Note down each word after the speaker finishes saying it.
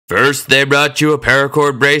First, they brought you a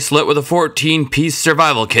Paracord bracelet with a 14-piece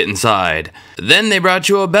survival kit inside. Then they brought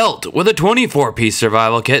you a belt with a 24-piece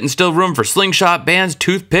survival kit and still room for slingshot bands,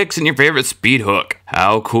 toothpicks, and your favorite speed hook.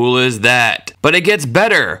 How cool is that? But it gets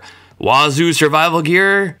better. Wazoo Survival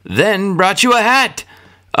Gear then brought you a hat.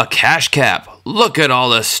 A cash cap. Look at all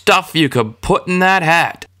the stuff you could put in that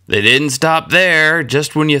hat. They didn't stop there.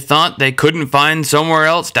 Just when you thought they couldn't find somewhere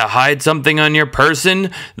else to hide something on your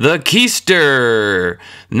person, the Keyster.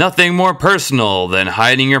 Nothing more personal than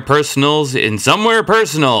hiding your personals in somewhere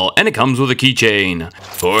personal, and it comes with a keychain.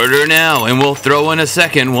 Order now and we'll throw in a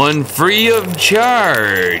second one free of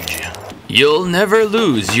charge. You'll never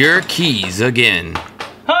lose your keys again.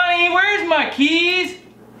 Honey, where's my keys?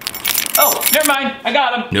 Oh, never mind, I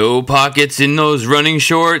got them. No pockets in those running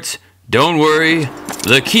shorts? Don't worry,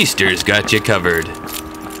 the Keyster's got you covered.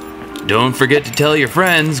 Don't forget to tell your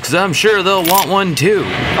friends, because I'm sure they'll want one too.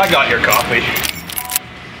 I got your coffee.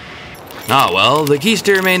 Ah well, the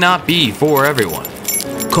Keyster may not be for everyone.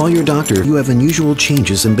 Call your doctor if you have unusual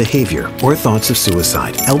changes in behavior or thoughts of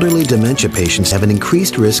suicide. Elderly dementia patients have an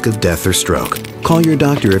increased risk of death or stroke. Call your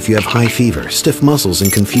doctor if you have high fever, stiff muscles,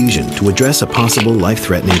 and confusion to address a possible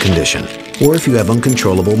life-threatening condition. Or if you have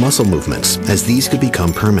uncontrollable muscle movements, as these could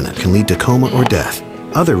become permanent, can lead to coma or death.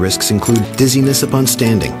 Other risks include dizziness upon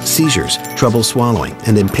standing, seizures, trouble swallowing,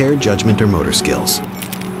 and impaired judgment or motor skills.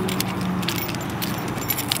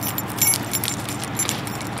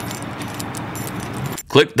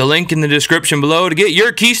 Click the link in the description below to get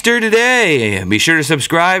your Keyster today. Be sure to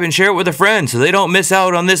subscribe and share it with a friend so they don't miss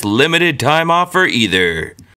out on this limited time offer either.